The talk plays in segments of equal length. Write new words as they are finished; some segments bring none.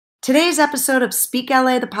Today's episode of Speak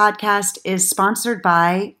LA, the podcast, is sponsored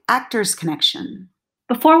by Actors Connection.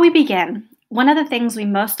 Before we begin, one of the things we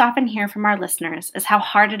most often hear from our listeners is how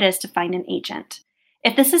hard it is to find an agent.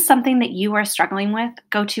 If this is something that you are struggling with,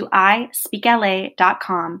 go to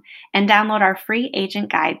ispeakla.com and download our free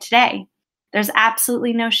agent guide today. There's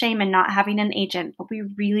absolutely no shame in not having an agent, but we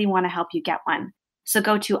really want to help you get one. So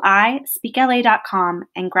go to ispeakla.com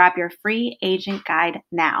and grab your free agent guide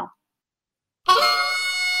now.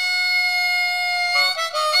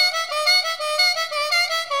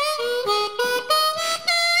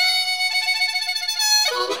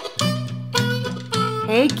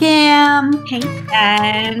 Hey, Cam. Hey,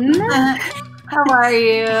 Jen. How are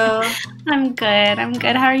you? I'm good.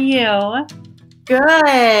 How are you?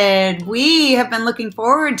 Good. We have been looking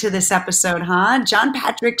forward to this episode, huh? John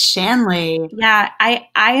Patrick Shanley. Yeah, I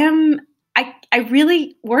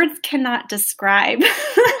really, words cannot describe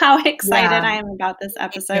how excited I am about this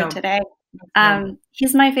episode today.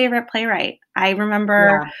 He's my favorite playwright. I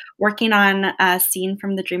remember working on a scene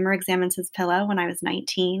from The Dreamer Examines His Pillow when I was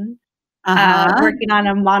 19. Working on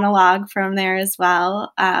a monologue from there as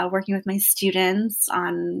well. Working with my students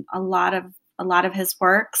on a lot of his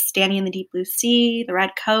works, Standing in the Deep Blue Sea, The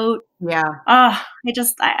Red Coat. Yeah. Oh,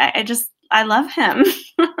 I love him.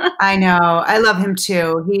 I know. I love him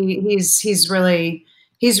too. He's really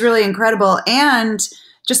incredible, and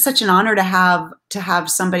just such an honor to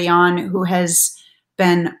have somebody on who has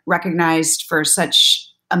been recognized for such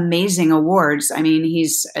amazing awards. I mean,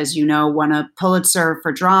 he's, as you know, won a Pulitzer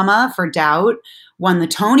for drama for Doubt, won the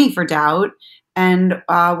Tony for Doubt, and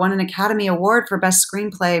won an Academy Award for Best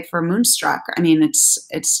Screenplay for Moonstruck. I mean,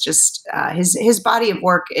 it's just his body of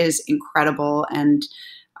work is incredible, and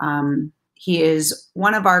he is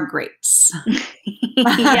one of our greats.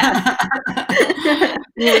 Yeah.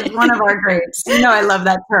 He is one of our greats. You know, I love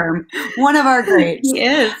that term. One of our greats. He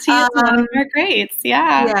is one of our greats.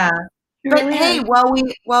 Yeah. Yeah. But really hey, is.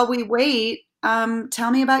 while we wait,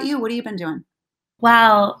 tell me about you. What have you been doing?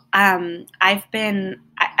 Well, I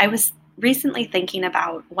was recently thinking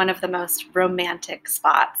about one of the most romantic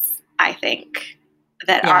spots, I think,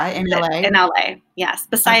 that are in LA. In LA, yes.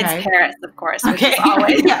 Besides Paris, of course, which is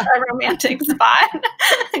always a romantic spot.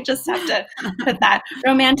 I just have to put that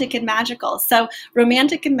romantic and magical. So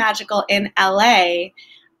romantic and magical in LA.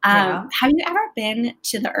 Have you ever been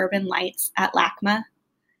to the Urban Lights at LACMA?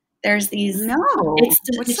 There's these. No.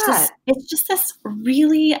 What's that? It's just this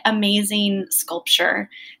really amazing sculpture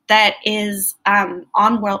that is on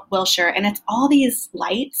Wilshire, and it's all these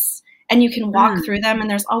lights, and you can walk through them,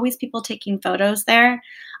 and there's always people taking photos there.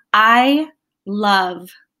 I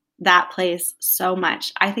love that place so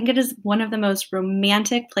much. I think it is one of the most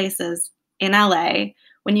romantic places in LA.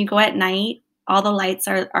 When you go at night, all the lights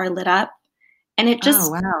are lit up, and it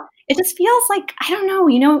just it just feels like, I don't know,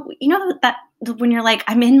 you know that when you're like,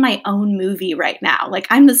 I'm in my own movie right now, like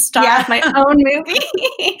I'm the star of my own movie.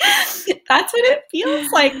 That's what it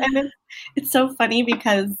feels like. And it's so funny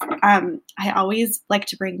because I always like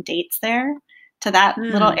to bring dates there to that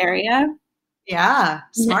little area. Yeah,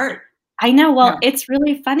 smart. I know. Well, it's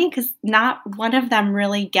really funny because not one of them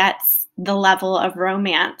really gets the level of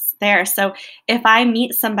romance there. So if I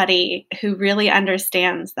meet somebody who really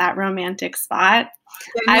understands that romantic spot,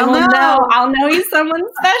 I will know. I'll know he's someone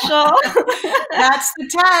special. That's the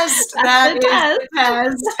test. That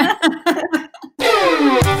is the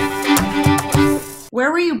test.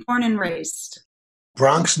 Where were you born and raised?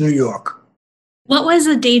 Bronx, New York. What was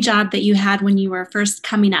a day job that you had when you were first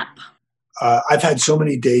coming up? I've had so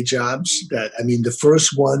many day jobs the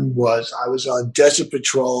first one was I was on Desert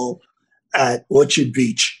Patrol at Orchard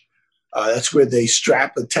Beach. That's where they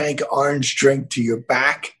strap a tank of orange drink to your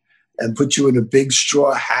back and put you in a big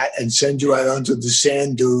straw hat and send you out onto the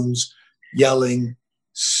sand dunes yelling,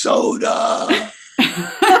 "Soda!"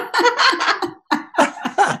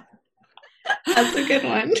 That's a good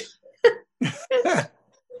one.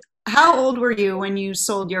 How old were you when you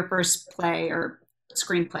sold your first play or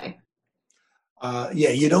screenplay?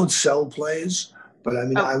 You don't sell plays, but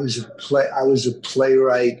I was a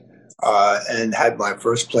playwright and had my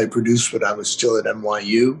first play produced when I was still at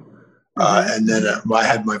NYU. And then I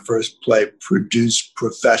had my first play produced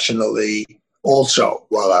professionally also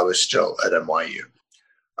while I was still at NYU.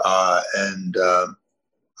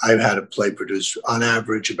 I've had a play produced on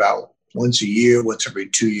average about once a year, once every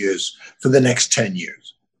 2 years for the next 10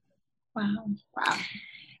 years. Wow.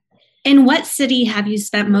 In what city have you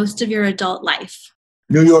spent most of your adult life?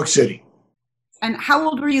 New York City. And how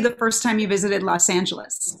old were you the first time you visited Los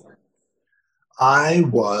Angeles? I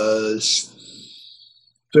was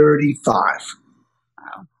 35.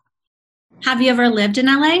 Wow. Have you ever lived in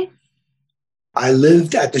LA? I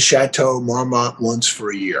lived at the Chateau Marmont once for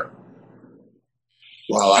a year.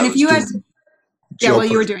 While And I if was you had, doing yeah, well,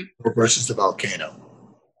 you were doing. versus the volcano.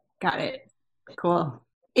 Got it. Cool.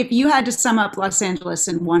 If you had to sum up Los Angeles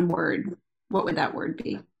in one word, what would that word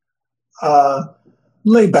be?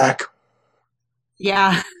 Lay back.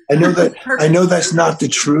 Yeah. I know that. I know that's not the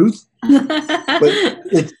truth, but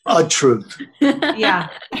it's a truth. Yeah.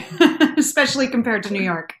 Especially compared to New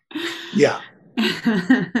York. Yeah.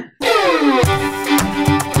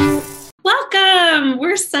 Welcome.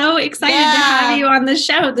 We're so excited to have you on the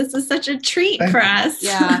show. This is such a treat for us.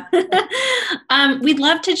 Yeah. We'd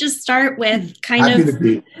love to just start with Happy to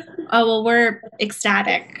be. Oh, well, we're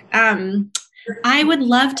ecstatic. I would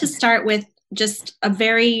love to start with just a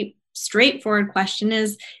very straightforward question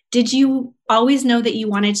is, did you always know that you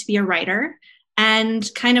wanted to be a writer? And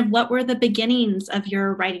kind of what were the beginnings of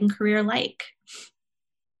your writing career like?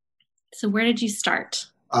 So where did you start?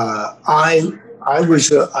 I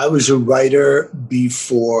was a writer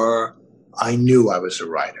before I knew I was a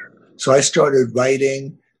writer. So I started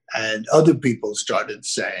writing, and other people started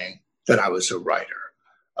saying that I was a writer.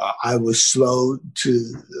 I was slow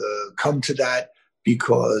to come to that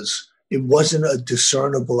because it wasn't a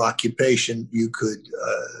discernible occupation you could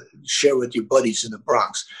share with your buddies in the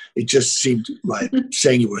Bronx. It just seemed like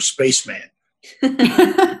saying you were a spaceman. But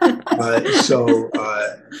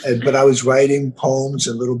I was writing poems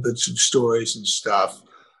and little bits of stories and stuff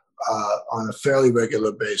on a fairly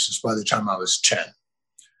regular basis by the time I was 10.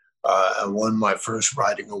 I won my first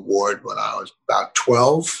writing award when I was about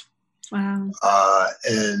 12. Wow.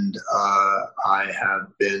 And I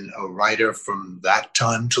have been a writer from that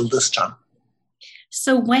time till this time.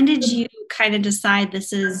 So when did you kind of decide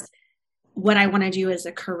this is what I want to do as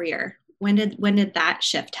a career? When did that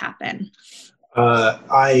shift happen?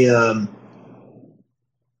 I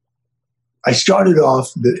started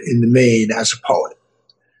off in the main as a poet.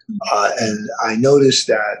 And I noticed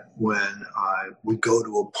that when I would go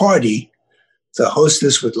to a party, the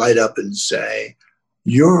hostess would light up and say,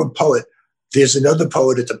 "You're a poet. There's another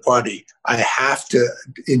poet at the party. I have to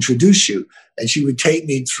introduce you." And she would take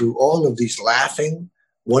me through all of these laughing,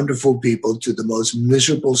 wonderful people to the most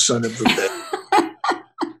miserable son of a bitch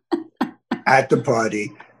at the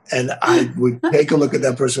party. And I would take a look at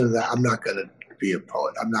that person and say, "I'm not going to be a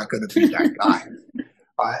poet. I'm not going to be that guy."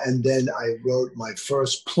 And then I wrote my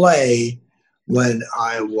first play when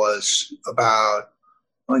I was about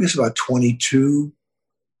 22.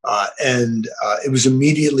 And it was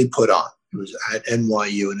immediately put on. It was at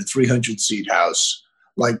NYU in a 300-seat house.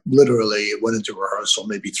 Like literally, it went into rehearsal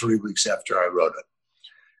maybe 3 weeks after I wrote it.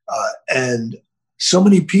 And so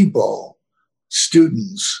many people,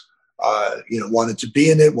 students, wanted to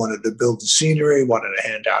be in it, wanted to build the scenery, wanted to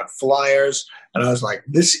hand out flyers. And I was like,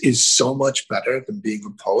 this is so much better than being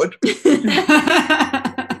a poet.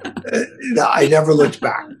 I never looked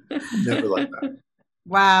back. Never looked back.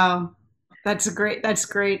 Wow. That's a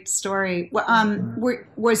great story.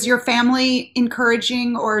 Was your family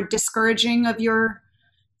encouraging or discouraging of your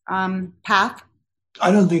path? I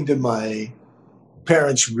don't think that my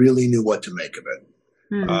parents really knew what to make of it.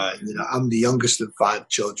 I'm the youngest of 5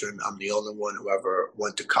 children. I'm the only one who ever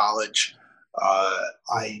went to college.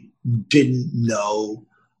 I didn't know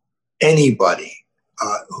anybody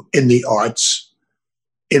in the arts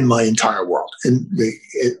in my entire world. And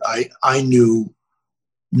I knew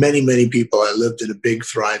many, many people. I lived in a big,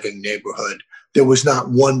 thriving neighborhood. There was not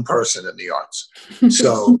one person in the arts.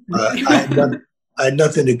 So I had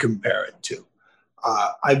nothing to compare it to.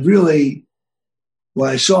 When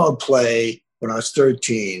I saw a play when I was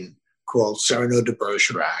 13 called Cyrano de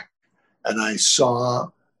Bergerac, and I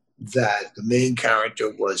saw that the main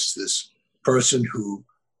character was this person who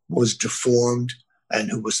was deformed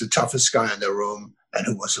and who was the toughest guy in the room and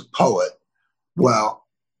who was a poet, well,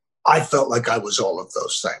 I felt like I was all of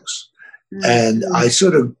those things. Mm-hmm. And I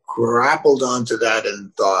sort of grappled onto that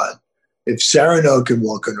and thought, if Cyrano can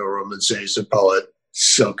walk in a room and say he's a poet,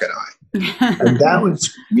 so can I. And that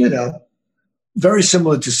was, very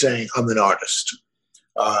similar to saying I'm an artist.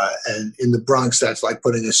 And in the Bronx, that's like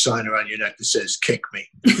putting a sign around your neck that says, "Kick me."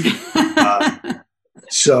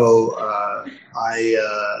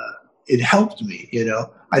 It helped me,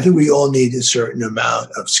 I think we all need a certain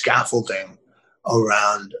amount of scaffolding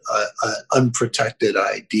around an unprotected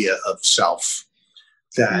idea of self.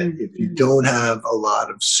 That if you don't have a lot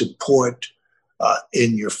of support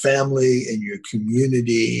in your family, in your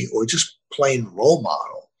community, or just plain role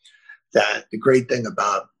model, that the great thing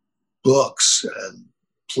about books and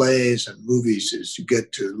plays and movies is you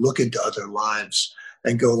get to look into other lives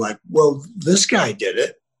and go like, well, this guy did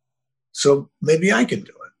it, so maybe I can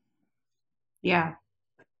do it. Yeah.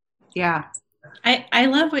 Yeah. I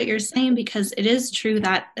love what you're saying, because it is true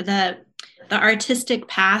that the artistic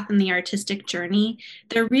path and the artistic journey,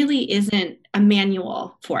 there really isn't a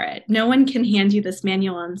manual for it. No one can hand you this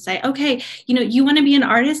manual and say, okay, you want to be an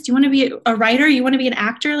artist, you want to be a writer, you want to be an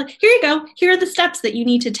actor, like, here you go, here are the steps that you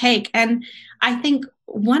need to take. And I think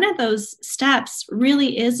one of those steps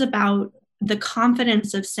really is about the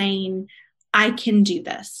confidence of saying, I can do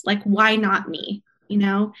this. Like, why not me?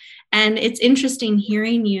 And it's interesting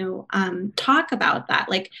hearing you talk about that,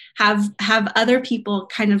 like have other people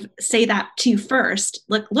kind of say that to you first,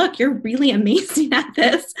 like, look, you're really amazing at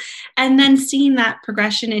this, and then seeing that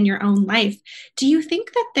progression in your own life. Do you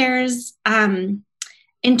think that there's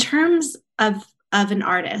in terms of an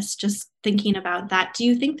artist, just thinking about that, do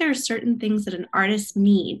you think there are certain things that an artist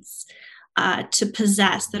needs to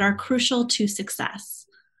possess that are crucial to success?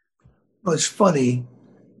 Well, it's funny.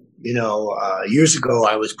 Years ago,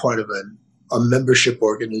 I was part of a membership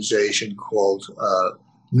organization called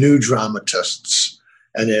New Dramatists,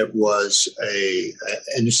 and it was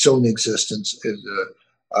and it's still in existence, is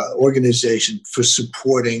an organization for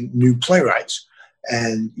supporting new playwrights.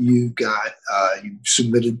 And you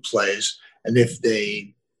submitted plays, and if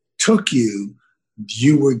they took you,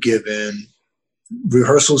 you were given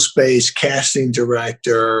rehearsal space, casting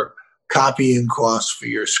director, copying costs for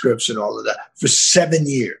your scripts and all of that for 7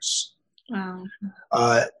 years. Wow.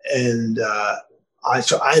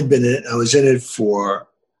 So I'd been in it. I was in it for,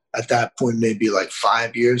 at that point, maybe like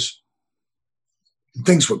 5 years.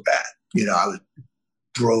 Things were bad. I was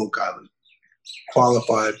broke. I was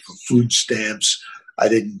qualified for food stamps. I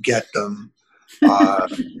didn't get them.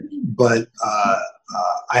 But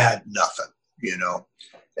I had nothing,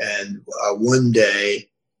 And one day,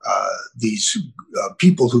 these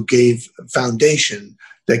people who gave foundation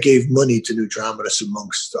that gave money to New Dramatists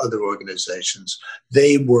amongst other organizations,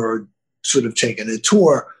 they were sort of taking a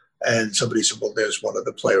tour, and somebody said, well, there's one of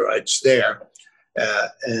the playwrights there.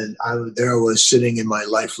 And there I was sitting in my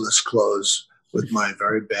lifeless clothes with my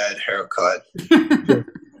very bad haircut,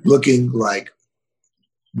 looking like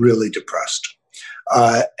really depressed.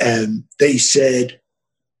 And they said,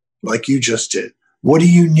 like you just did, what do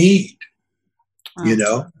you need?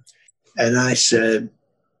 And I said,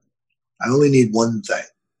 I only need one thing.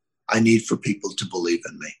 I need for people to believe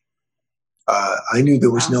in me. I knew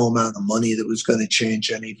there was no amount of money that was going to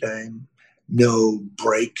change anything, no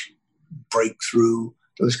breakthrough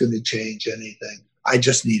that was going to change anything. I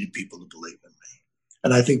just needed people to believe in me.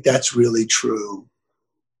 And I think that's really true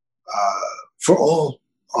for all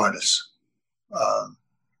artists.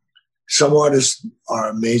 Some artists are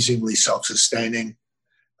amazingly self-sustaining,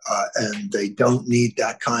 and they don't need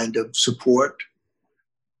that kind of support,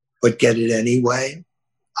 but get it anyway.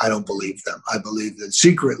 I don't believe them. I believe that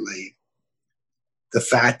secretly, the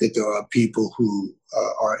fact that there are people who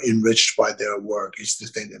are enriched by their work is the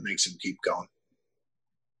thing that makes them keep going.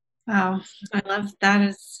 Wow, I love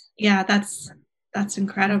that. That's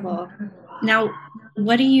incredible. Now,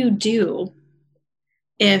 what do you do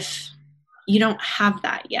if you don't have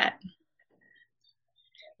that yet?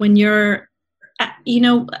 When you're,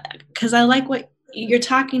 because I like what you're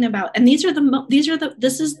talking about, and this is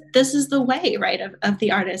the way, right, of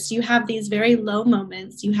the artist. You have these very low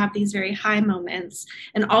moments, you have these very high moments,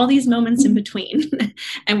 and all these moments in between,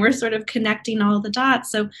 and we're sort of connecting all the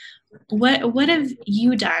dots. So what have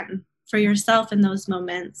you done for yourself in those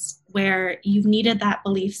moments where you've needed that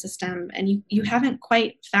belief system and you haven't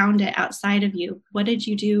quite found it outside of you? What did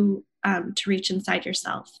you do to reach inside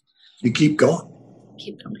yourself? You keep going.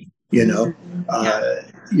 Keep going.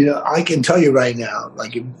 I can tell you right now,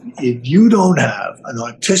 like if you don't have an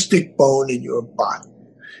artistic bone in your body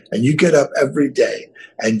and you get up every day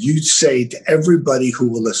and you say to everybody who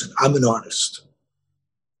will listen, I'm an artist,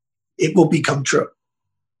 it will become true.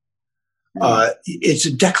 It's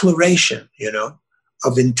a declaration,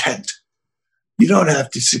 of intent. You don't have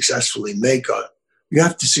to successfully make art. You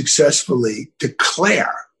have to successfully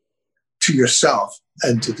declare to yourself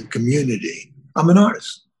and to the community, I'm an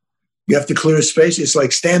artist. You have to clear a space. It's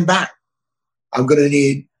like, stand back. I'm going to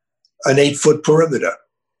need an 8-foot perimeter.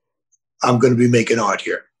 I'm going to be making art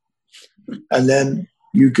here. And then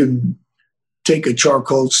you can take a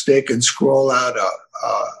charcoal stick and scroll out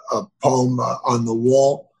a poem on the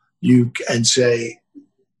wall. And say,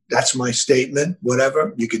 that's my statement,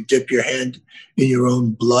 whatever. You can dip your hand in your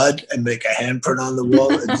own blood and make a handprint on the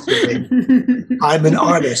wall and say, I'm an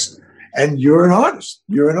artist. And you're an artist.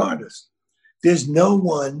 You're an artist. There's no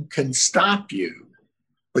one can stop you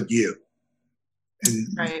but you. And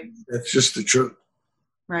right. That's just the truth.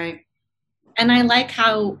 Right. And I like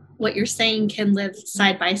how what you're saying can live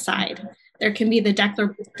side by side. there can be the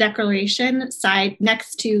declaration side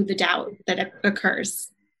next to the doubt that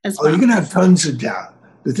occurs as well. Oh, you're going to have tons of doubt.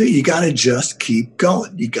 The thing, you got to just keep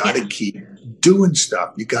going. You got to keep doing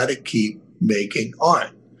stuff. You got to keep making art.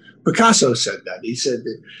 Picasso said that. He said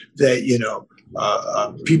that you know,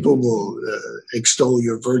 people will extol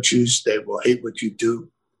your virtues. They will hate what you do.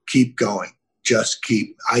 Keep going.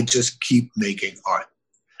 I just keep making art.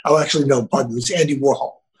 Oh, actually, no, pardon. It was Andy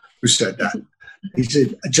Warhol who said that. He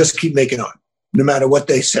said, just keep making art, no matter what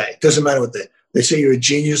they say. It doesn't matter what they say you're a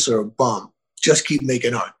genius or a bum. Just keep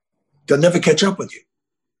making art. They'll never catch up with you.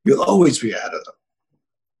 You'll always be ahead of them.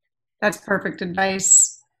 That's perfect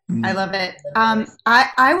advice. I love it.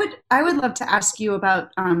 I would love to ask you about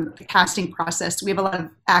the casting process. We have a lot of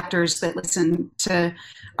actors that listen to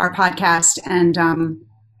our podcast, and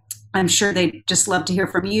I'm sure they'd just love to hear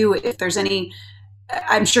from you. If there's any,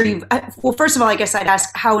 I'm sure you've, well, first of all, I guess I'd ask,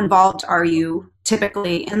 how involved are you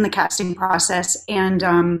typically in the casting process? And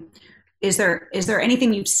is there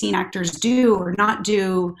anything you've seen actors do or not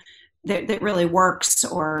do that really works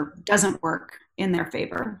or doesn't work in their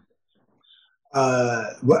favor?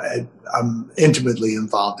 I'm intimately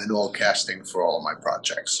involved in all casting for all my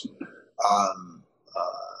projects. I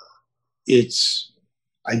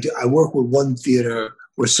work with one theater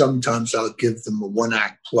where sometimes I'll give them a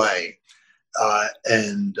one-act play,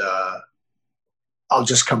 and I'll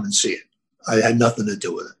just come and see it. I had nothing to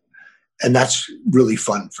do with it, and that's really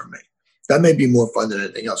fun for me. That may be more fun than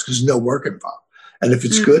anything else because there's no work involved. And if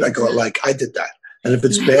it's good, I go like, I did that. And if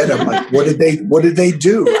it's bad, I'm like, what did they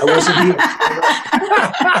do? I wasn't here.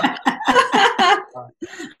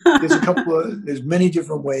 There's many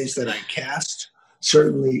different ways that I cast.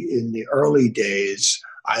 Certainly in the early days,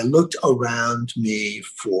 I looked around me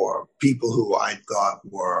for people who I thought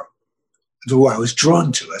who I was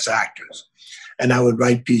drawn to as actors. And I would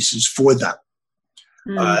write pieces for them.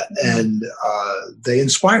 And they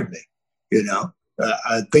inspired me, you know.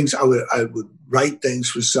 Things I would write things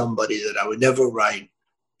for somebody that I would never write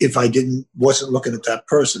if I wasn't looking at that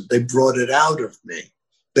person. They brought it out of me.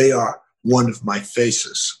 They are one of my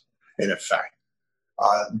faces, in effect,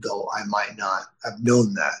 though I might not have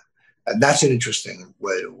known that. And that's an interesting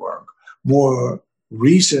way to work. More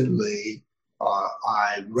recently,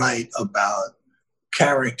 I write about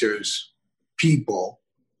characters, people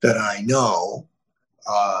that I know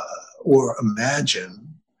or imagine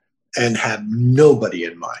and have nobody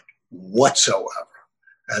in mind whatsoever.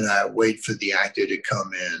 And I wait for the actor to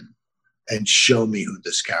come in and show me who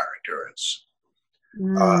this character is.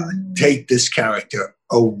 Take this character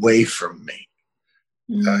away from me.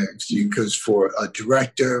 Because for a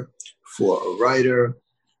director, for a writer,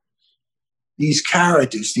 these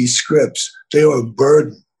characters, these scripts, they are a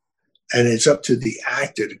burden. And it's up to the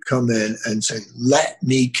actor to come in and say, let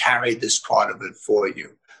me carry this part of it for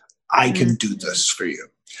you. I can do this for you.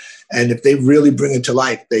 And if they really bring it to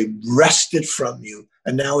life, they wrest it from you,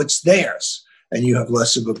 and now it's theirs, and you have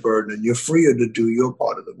less of a burden, and you're freer to do your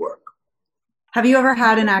part of the work. Have you ever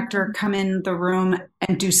had an actor come in the room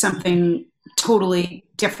and do something totally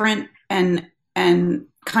different, and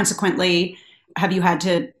consequently, have you had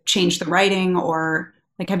to change the writing, or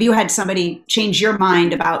like, have you had somebody change your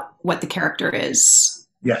mind about what the character is?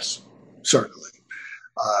 Yes, certainly.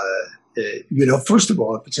 You know, first of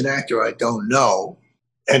all, if it's an actor I don't know,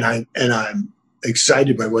 and I'm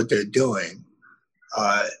excited by what they're doing,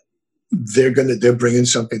 they're bringing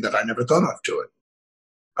something that I never thought of to it,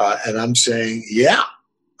 and I'm saying, yeah,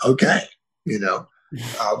 okay. You know,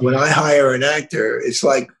 when I hire an actor, it's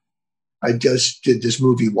like I just did this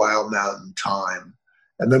movie, Wild Mountain Thyme.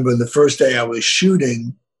 I remember the first day I was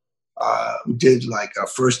shooting, we did like a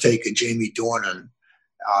first take of Jamie Dornan,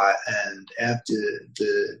 and after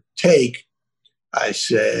the take, I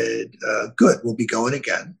said, good, we'll be going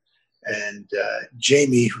again. And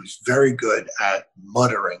Jamie, who's very good at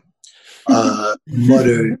muttering,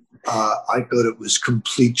 muttered, I thought it was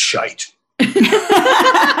complete shite.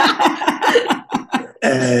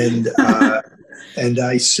 And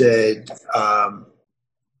I said,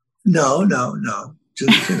 no,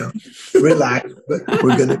 just, you know, relax, but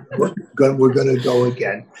we're gonna go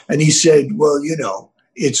again. And he said, well, you know,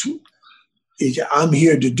 I'm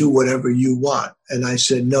here to do whatever you want. And I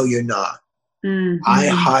said, no, you're not. Mm-hmm. I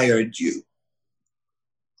hired you.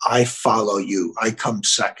 I follow you. I come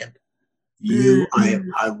second. You,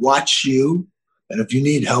 I watch you. And if you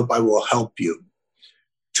need help, I will help you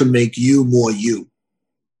to make you more you.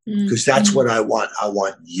 Because that's what I want. I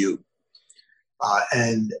want you.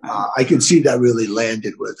 And I could see that really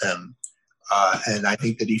landed with him. And I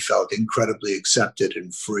think that he felt incredibly accepted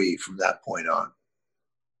and free from that point on.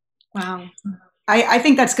 Wow. I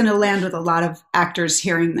think that's going to land with a lot of actors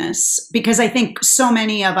hearing this, because I think so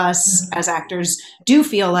many of us as actors do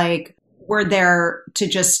feel like we're there to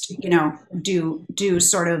just, do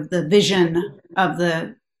sort of the vision of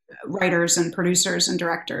the writers and producers and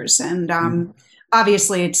directors. And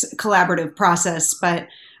obviously it's a collaborative process, but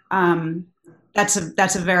that's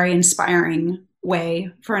a very inspiring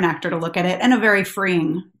way for an actor to look at it, and a very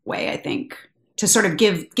freeing way, I think, to sort of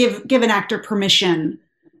give an actor permission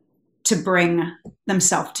to bring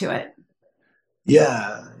themselves to it.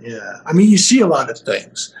 Yeah. I mean, you see a lot of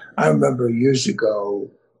things. I remember years ago,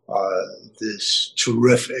 this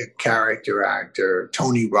terrific character actor,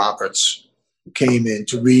 Tony Roberts, came in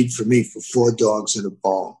to read for me for Four Dogs and a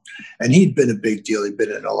Bone. And he'd been a big deal. He'd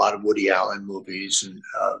been in a lot of Woody Allen movies and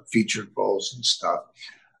featured roles and stuff.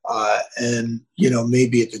 And,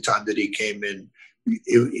 maybe at the time that he came in,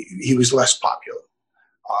 he was less popular.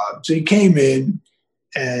 So he came in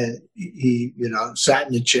and he, sat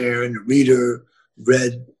in the chair, and the reader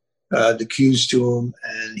read the cues to him,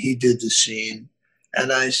 and he did the scene.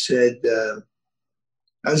 And I said,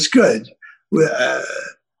 that's good.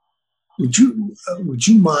 Would you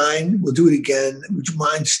mind? We'll do it again. Would you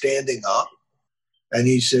mind standing up? And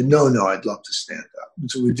he said, no, I'd love to stand up.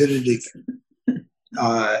 And so we did it again.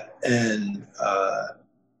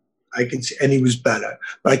 I could see, and he was better,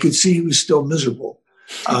 but I could see he was still miserable.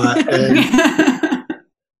 And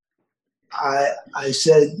I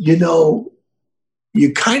said,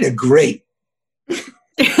 you're kind of great.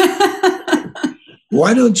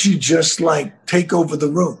 Why don't you just take over the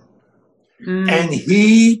room? And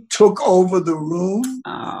he took over the room,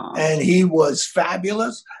 and he was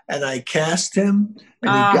fabulous. And I cast him, and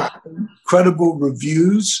he got incredible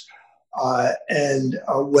reviews. And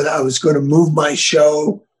when I was going to move my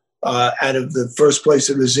show out of the first place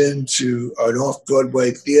it was in to an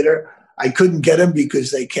off-Broadway theater, I couldn't get him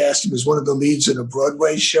because they cast him as one of the leads in a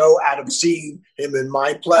Broadway show out of seeing him in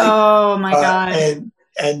my play. Oh, my God.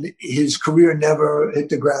 And his career never hit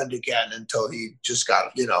the ground again until he just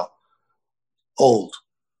got, old.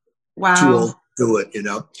 Wow. Too old to do it,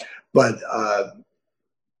 But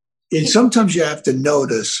sometimes you have to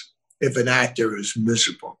notice if an actor is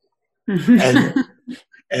miserable.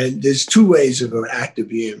 And there's two ways of an actor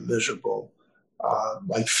being miserable.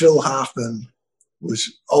 Like Phil Hoffman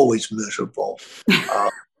was always miserable.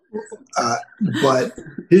 But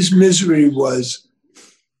his misery was,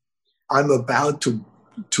 I'm about to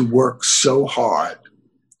work so hard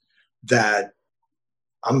that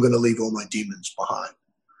I'm going to leave all my demons behind.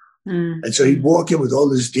 And so he'd walk in with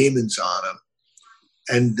all his demons on him,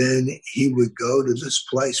 and then he would go to this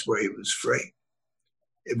place where he was free.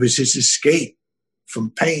 It was his escape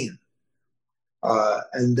from pain.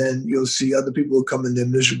 And then you'll see other people who come in there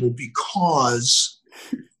miserable because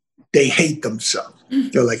they hate themselves.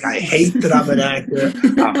 They're like, I hate that I'm an actor.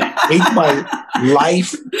 I hate my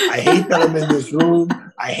life. I hate that I'm in this room.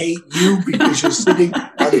 I hate you because you're sitting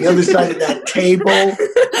on the other side of that table.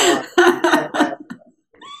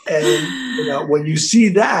 And when you see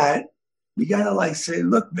that, you gotta say,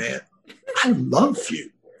 look, man, I love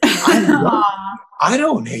you. I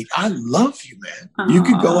don't hate. I love you, man. You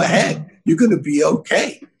can go ahead. You're going to be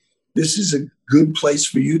okay. This is a good place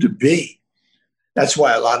for you to be. That's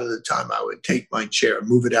why a lot of the time I would take my chair and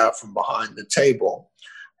move it out from behind the table,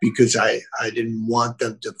 because I didn't want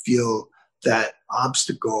them to feel that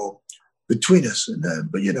obstacle between us.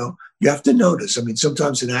 But you have to notice. I mean,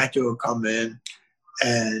 sometimes an actor will come in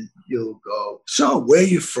and you'll go, so where are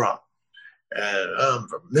you from? And I'm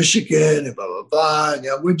from Michigan, and blah, blah, blah. And,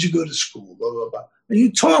 where'd you go to school? Blah, blah, blah. And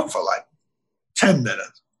you talk for 10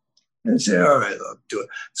 minutes. And say, all right, I'll do it.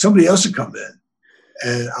 Somebody else will come in,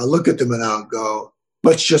 and I'll look at them and I'll go,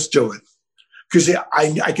 let's just do it. Because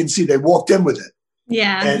I can see they walked in with it.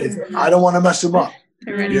 Yeah. And I don't want to mess them up.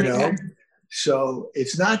 So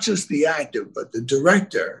it's not just the actor, but the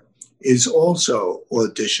director is also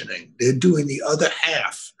auditioning. They're doing the other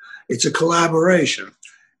half. It's a collaboration.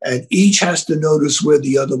 And each has to notice where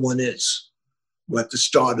the other one is at the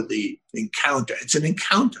start of the encounter. It's an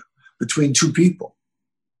encounter between two people.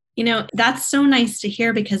 That's so nice to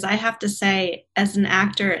hear, because I have to say, as an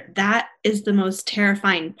actor, that is the most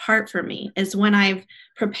terrifying part for me, is when I've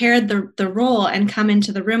prepared the role and come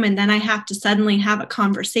into the room, and then I have to suddenly have a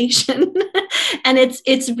conversation. And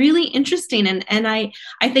it's really interesting. And I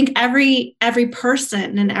think every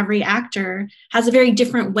person and every actor has a very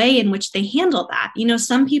different way in which they handle that.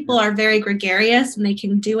 Some people are very gregarious and they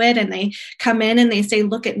can do it, and they come in and they say,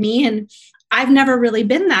 look at me. And I've never really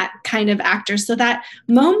been that kind of actor. So that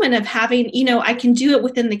moment of having, I can do it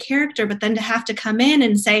within the character, but then to have to come in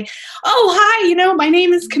and say, oh, hi, my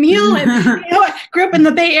name is Camille, and I grew up in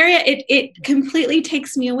the Bay Area. It completely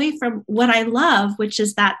takes me away from what I love, which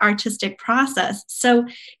is that artistic process. So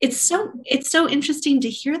it's so interesting to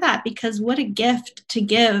hear that, because what a gift to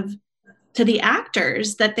give to the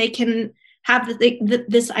actors, that they can have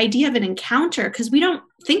this idea of an encounter, because we don't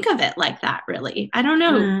think of it like that, really. I don't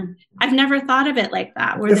know. I've never thought of it like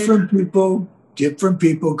that. Different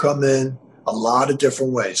people come in a lot of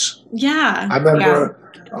different ways. Yeah. I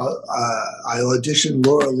remember I auditioned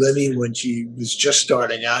Laura Linney when she was just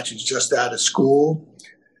starting out. She was just out of school,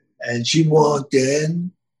 and she walked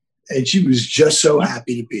in, and she was just so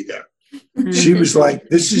happy to be there. She was like,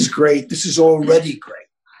 this is great. This is already great.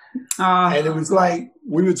 And it was like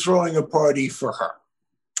we were throwing a party for her.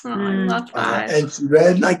 Oh, I love that. And she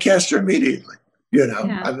read, and I cast her immediately.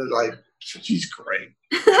 I was like, she's great.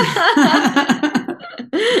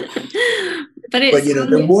 But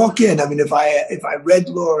to walk in, I mean, if I read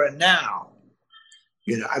Laura now,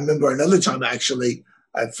 I remember another time, actually,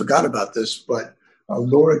 I forgot about this, but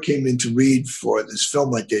Laura came in to read for this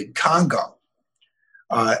film I did, Congo.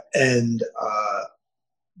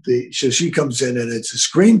 So she comes in, and it's a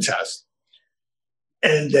screen test,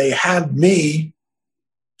 and they have me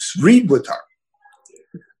read with her.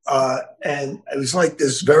 And it was like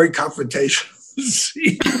this very confrontational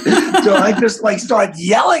scene. So I just start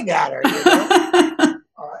yelling at her,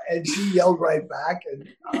 and she yelled right back. And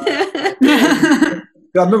I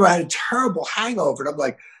remember I had a terrible hangover, and I'm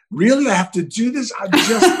like, really? I have to do this? I'm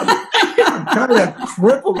kind of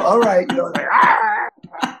crippled. All right.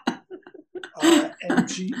 And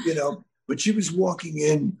she, but she was walking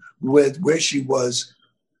in with where she was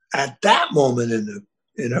at that moment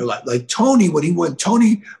in her life. Like Tony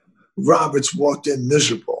Roberts walked in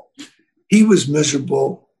miserable. He was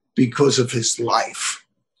miserable because of his life.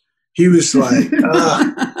 He was like,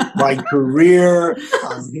 my career,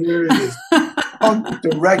 I'm here, this punk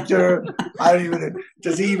director.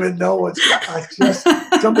 Does he even know what's just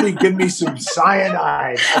somebody give me some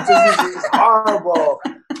cyanide. This is horrible,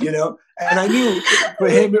 And I knew for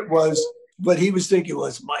him it was, but he was thinking it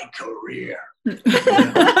was my career.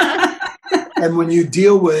 And when you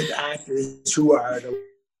deal with actors who are at a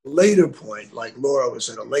later point, like Laura was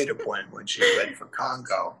at a later point when she read for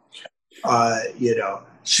Congo,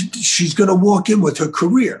 she's going to walk in with her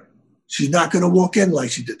career. She's not going to walk in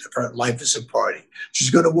like she did her Life is a Party.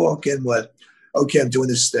 She's going to walk in with, okay, I'm doing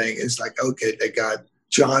this thing. It's like, okay, they got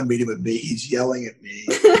John meeting with me. He's yelling at me.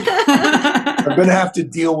 I'm going to have to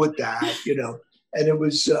deal with that, And it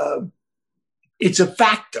was, it's a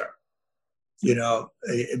factor,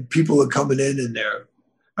 and people are coming in and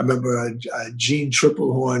I remember Jean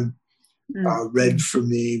Triplehorn read for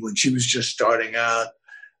me when she was just starting out.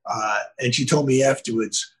 And she told me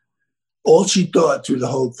afterwards, all she thought through the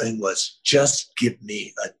whole thing was, just give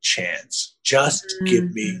me a chance. Just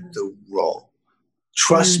give me the role.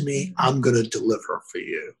 Trust me, I'm going to deliver for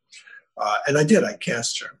you. And I did. I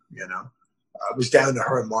cast her, I was down to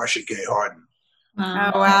her and Marcia Gay Harden.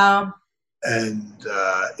 Oh, wow. And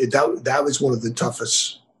that was one of the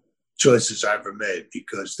toughest choices I ever made,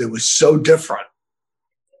 because they were so different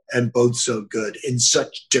and both so good in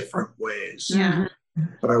such different ways. Yeah.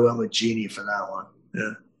 But I went with Jeannie for that one.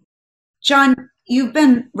 Yeah. John, you've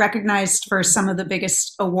been recognized for some of the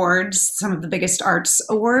biggest awards, some of the biggest arts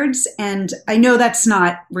awards. And I know that's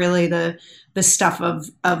not really the stuff of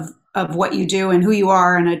what you do and who you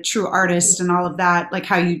are and a true artist and all of that, like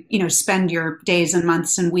how you spend your days and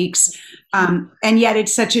months and weeks. And yet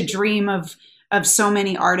it's such a dream of so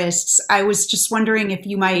many artists. I was just wondering if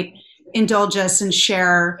you might indulge us and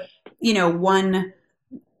share, one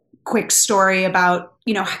quick story about,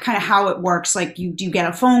 kind of how it works. Like do you get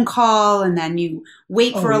a phone call and then you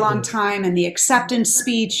wait for a long time, and the acceptance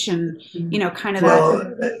speech and, kind of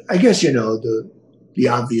that. I guess, the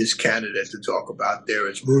obvious candidate to talk about there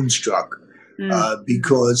is Moonstruck,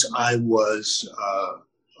 because I was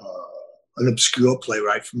an obscure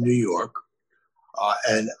playwright from New York,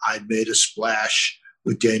 and I made a splash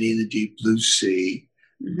with Danny in the Deep Blue Sea,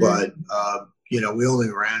 but we only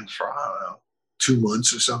ran for 2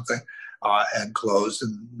 months or something, and closed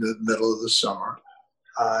in the middle of the summer,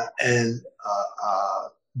 and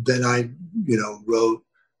then I wrote.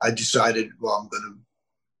 I decided, well, I'm going to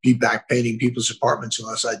be back painting people's apartments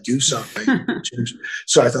unless I do something.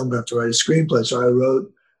 So I thought I'm going to have to write a screenplay. So I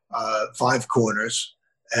wrote 5 Corners,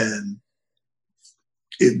 and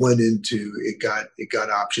it got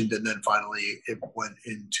optioned, and then finally it went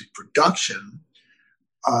into production.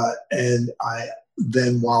 And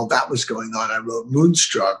then while that was going on, I wrote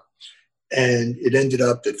Moonstruck, And it ended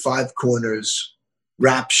up that Five Corners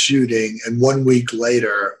wrapped shooting, and 1 week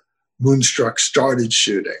later, Moonstruck started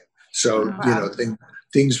shooting. So,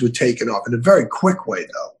 things were taken off in a very quick way,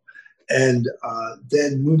 though. And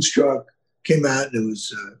then Moonstruck came out, and it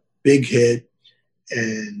was a big hit.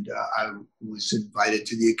 And I was invited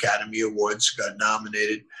to the Academy Awards, got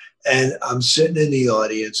nominated. And I'm sitting in the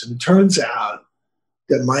audience, and it turns out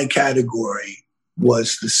that my category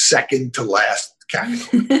was the second to last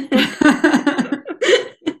category.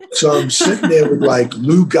 So I'm sitting there with like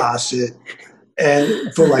Lou Gossett,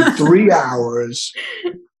 and for like 3 hours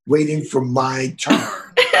waiting for my turn.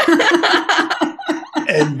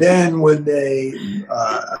 And then when they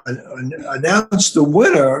announced the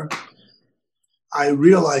winner, I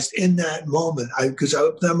realized in that moment, because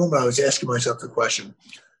at that moment I was asking myself the question,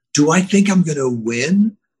 do I think I'm going to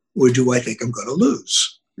win or do I think I'm going to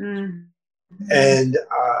lose? Mm. And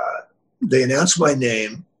they announced my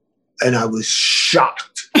name, and I was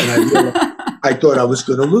shocked. And I thought I was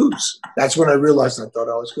going to lose. That's when I realized I thought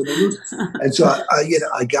I was going to lose. And so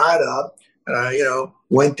I got up, and I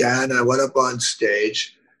went down, and I went up on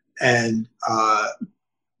stage, and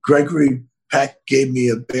Gregory Peck gave me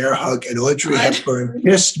a bear hug, and Audrey Hepburn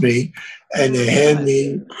kissed me, and they handed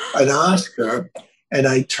me an Oscar. And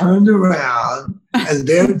I turned around, and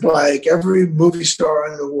they're like every movie star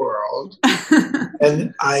in the world.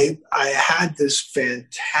 And I had this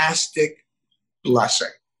fantastic blessing.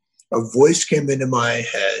 A voice came into my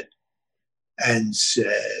head and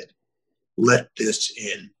said, "Let this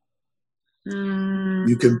in. Mm.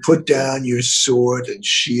 You can put down your sword and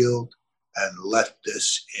shield and let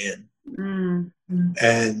this in." Mm.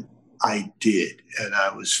 And I did. And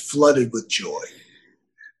I was flooded with joy,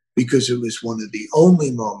 because it was one of the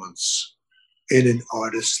only moments in an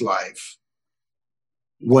artist's life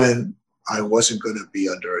when I wasn't going to be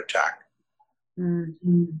under attack.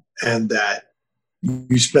 Mm-hmm. And that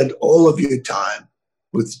you spend all of your time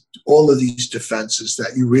with all of these defenses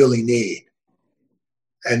that you really need.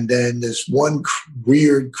 And then this one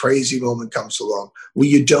weird, crazy moment comes along where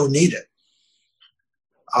you don't need it.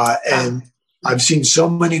 And I've seen so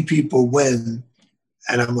many people win,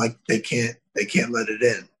 and I'm like, they can't let it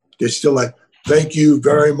in. They're still like, "Thank you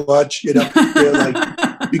very much." They're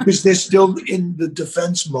like, because they're still in the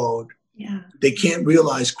defense mode. Yeah. They can't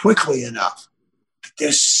realize quickly enough that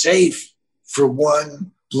they're safe for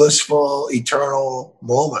one blissful, eternal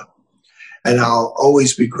moment. And I'll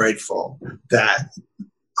always be grateful that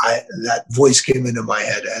that voice came into my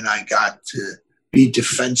head, and I got to be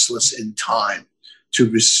defenseless in time to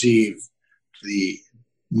receive the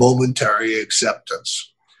momentary acceptance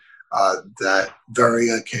that very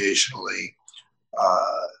occasionally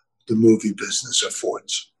the movie business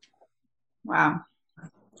affords. Wow.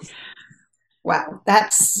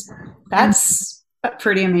 That's a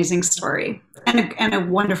pretty amazing story, and a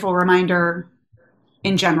wonderful reminder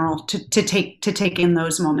in general to take in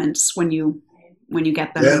those moments when you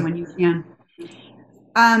get them, and when you can.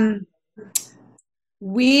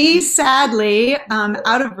 We sadly,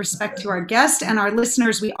 out of respect to our guest and our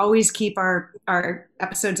listeners, we always keep our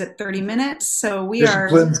episodes at 30 minutes. So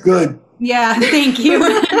Discipline's good. Yeah, thank you.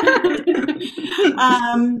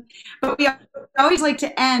 But we always like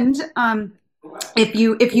to end,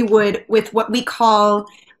 if you would, with what we call,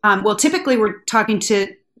 typically we're talking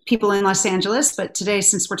to people in Los Angeles, but today,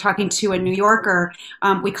 since we're talking to a New Yorker,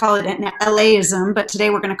 we call it an LA-ism, but today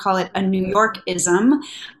we're going to call it a New York-ism,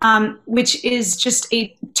 which is just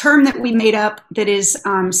a term that we made up that is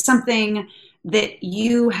something that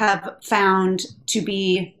you have found to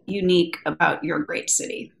be unique about your great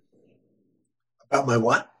city. About my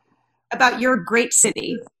what? About your great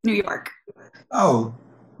city, New York. Oh,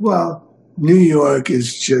 well, New York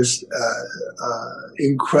is just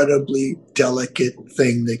incredibly delicate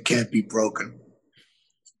thing that can't be broken.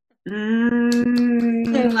 I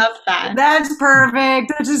love that. That's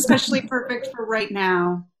perfect. That's especially perfect for right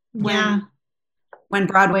now. When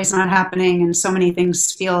Broadway's not happening and so many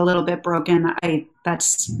things feel a little bit broken.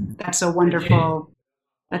 That's a wonderful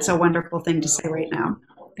thing to say right now.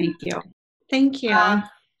 Thank you. Thank you.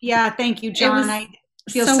 Thank you, John. I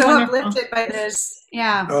feel so uplifted by this.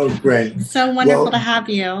 Yeah. Oh, great. So wonderful to have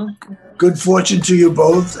you. Good fortune to you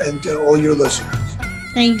both and to all your listeners.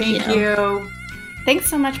 Thank you. Thanks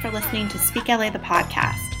so much for listening to Speak LA, the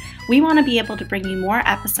podcast. We want to be able to bring you more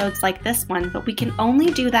episodes like this one, but we can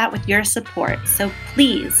only do that with your support. So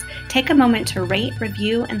please take a moment to rate,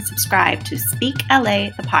 review, and subscribe to Speak LA,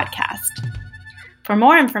 the podcast. For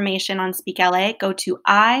more information on Speak LA, go to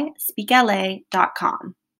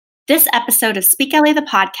ispeakla.com. This episode of Speak LA, the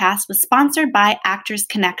podcast was sponsored by Actors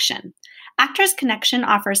Connection. Actors Connection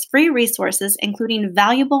offers free resources, including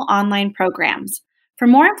valuable online programs. For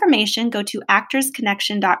more information, go to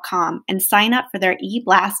actorsconnection.com and sign up for their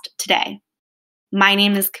eBlast today. My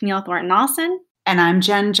name is Camille Thornton-Olson. And I'm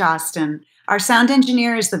Jen Jostin. Our sound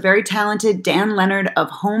engineer is the very talented Dan Leonard of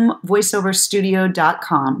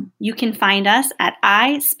homevoiceoverstudio.com. You can find us at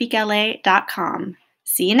ispeakla.com.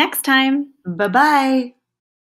 See you next time. Bye-bye.